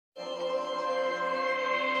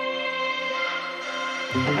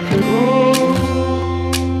Oh,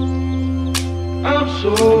 I'm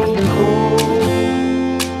so cold.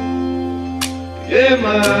 Yeah,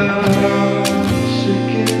 my heart's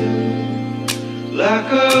sinking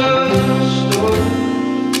like a storm.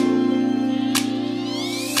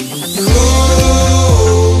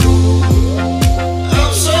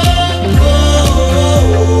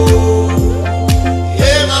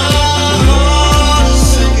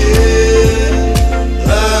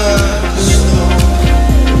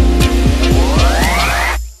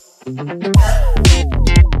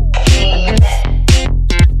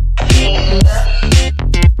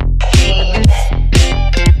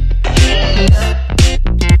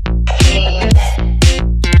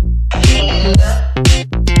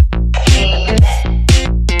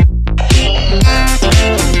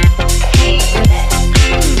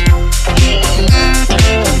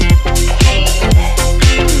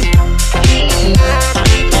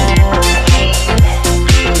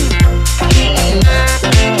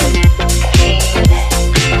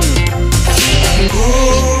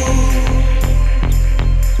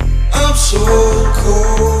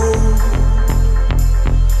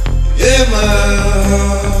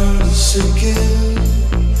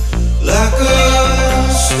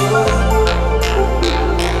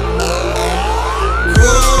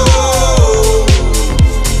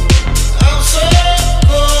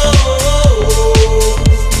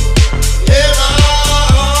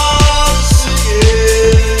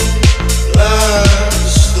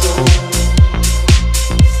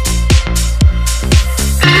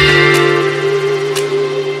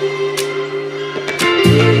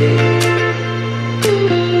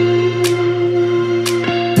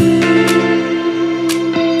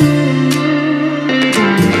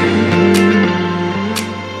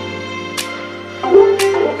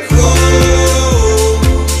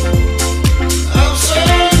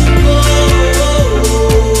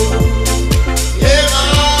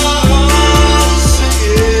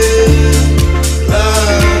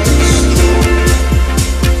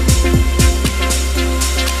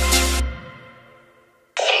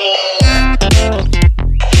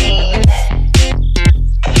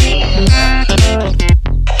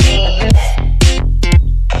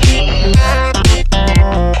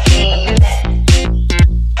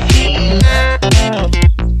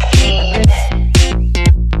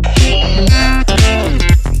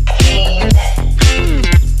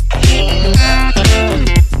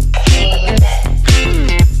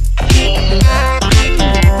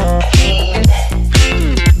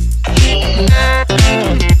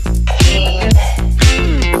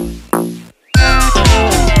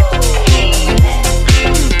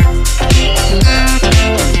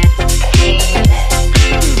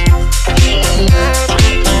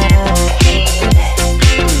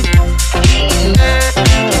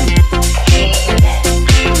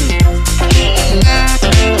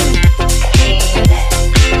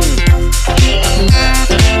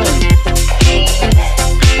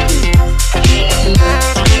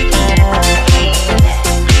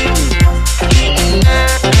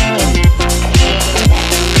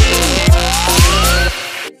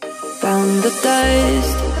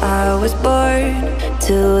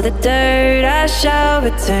 To the dirt I shall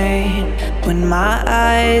return when my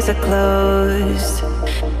eyes are closed.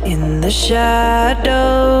 In the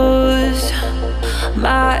shadows,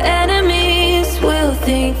 my enemies will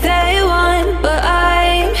think they won, but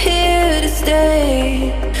I'm here to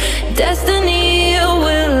stay. Destiny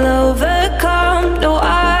will overcome. No,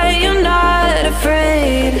 I am not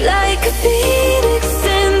afraid. Like a phoenix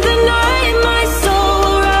in the night, my soul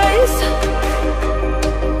will rise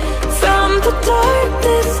from the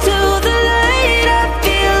darkness to the light. I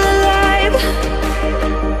feel alive.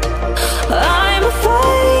 I'm a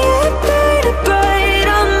fire burning bright.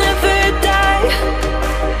 I'll never die.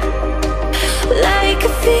 Like a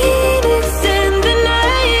phoenix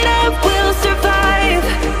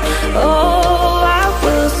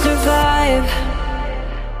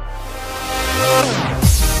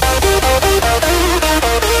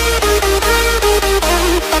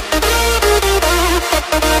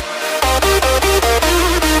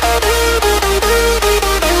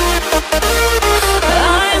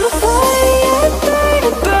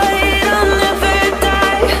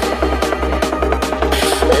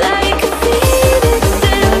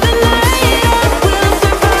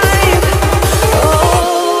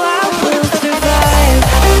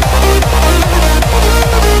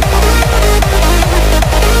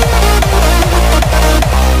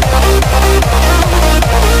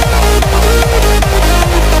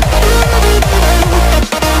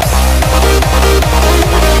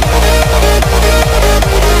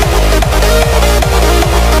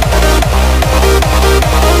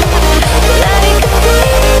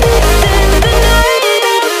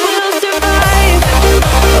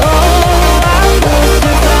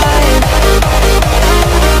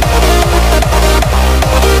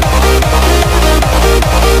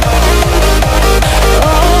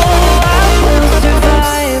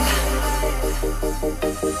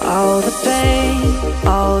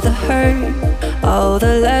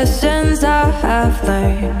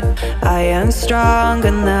learned I am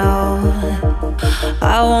stronger now.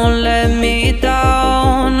 I won't let me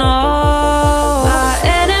down, no. My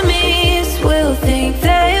enemies will think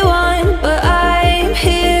they won, but I'm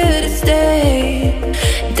here to stay.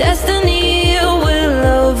 Destiny will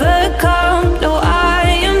overcome, no, I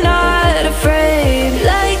am not afraid.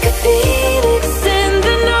 Like a phoenix in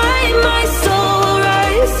the night, my soul will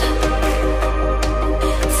rise.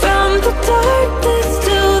 From the darkness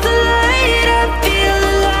to the light, I feel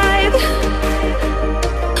alive.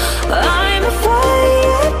 I'm a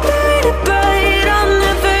fire, burning bright, I'll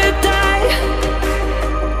never die.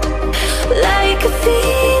 Like a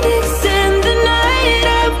phoenix in the night,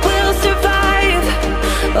 I will survive.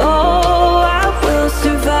 Oh, I will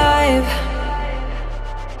survive.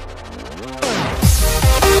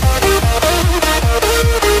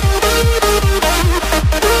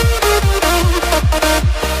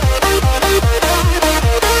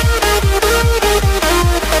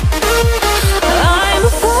 I'm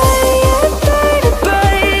a fire, burning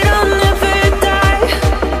bright, I'll never die.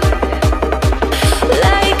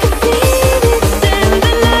 Like a phoenix in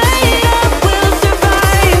the night, I will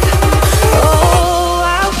survive. Oh,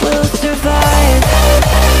 I will survive.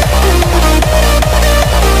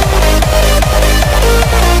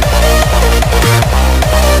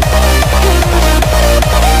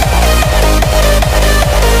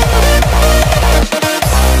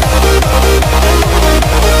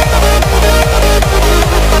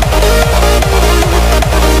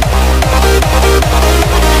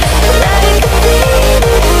 Like a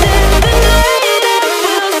phoenix in the night, I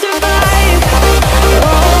will survive.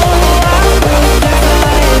 Oh, I will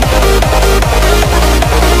survive.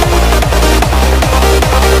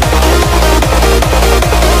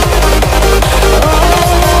 Oh,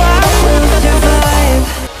 I will survive.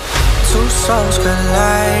 Two souls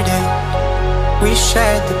colliding. We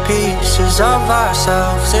shared the pieces of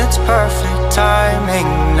ourselves. It's perfect timing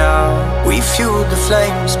now. We fueled the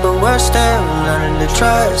flames, but we're still learning to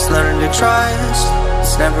trust, learning to trust.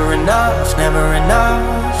 It's never enough, never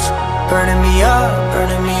enough. Burning me up,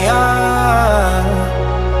 burning me up.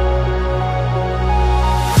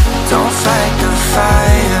 Don't fight the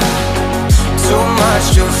fire. Too much,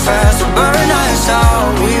 too fast, will burn us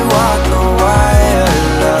out. We walk the wire,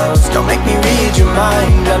 love. Don't make me read your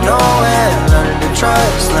mind, I know it. Learning to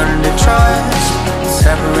trust, learning to trust. It's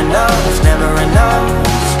never enough, never enough.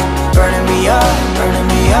 Burning me up, burning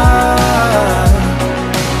me up.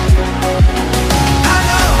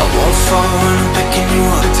 I won't fall when I'm picking you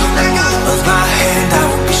up. Of my hand, I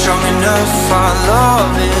won't be strong enough. Our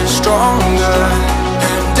love is stronger,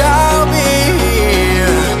 and I'll be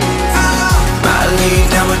here. My lead,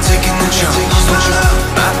 now we're taking the jump.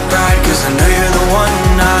 My pride, cause I know you're the one.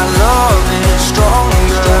 Our love is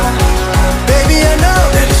stronger. Baby, I know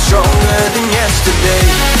that it's stronger than yesterday.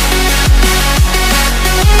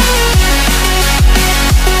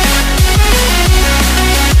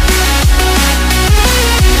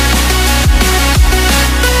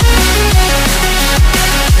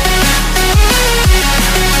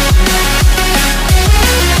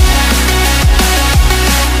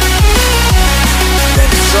 That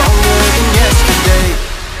it's stronger than yesterday.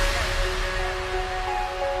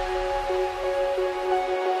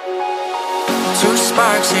 Two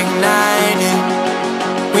sparks igniting.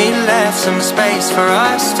 We left some space for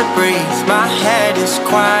us to breathe. My head is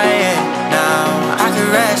quiet now. I can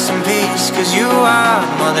rest in peace, cause you are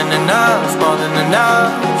more than enough, more than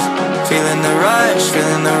enough. Feeling the rush,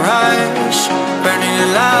 feeling the rush. Burning in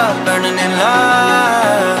love, burning in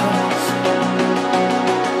love.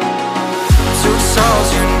 Two souls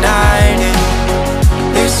united.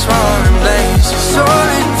 This roaring blaze is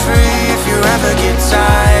soaring free. If you ever get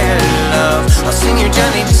tired, love, I'll sing you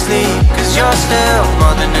gently to sleep, cause you're still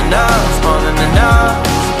more than enough, more than enough.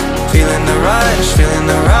 Feeling the rush, feeling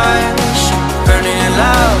the rush. Burning in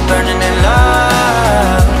love, burning in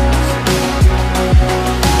love.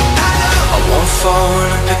 I won't fall when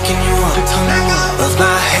I'm picking you up. Of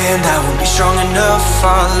my hand, I won't be strong enough.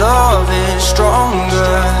 Our love is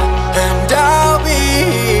stronger, and I'll be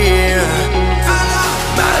here.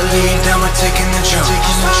 My lead, now we're taking the jump.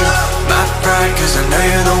 My pride, cause I know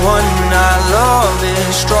you're the one. Our love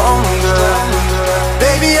is stronger.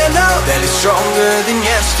 Baby, I know that it's stronger than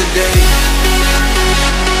yesterday.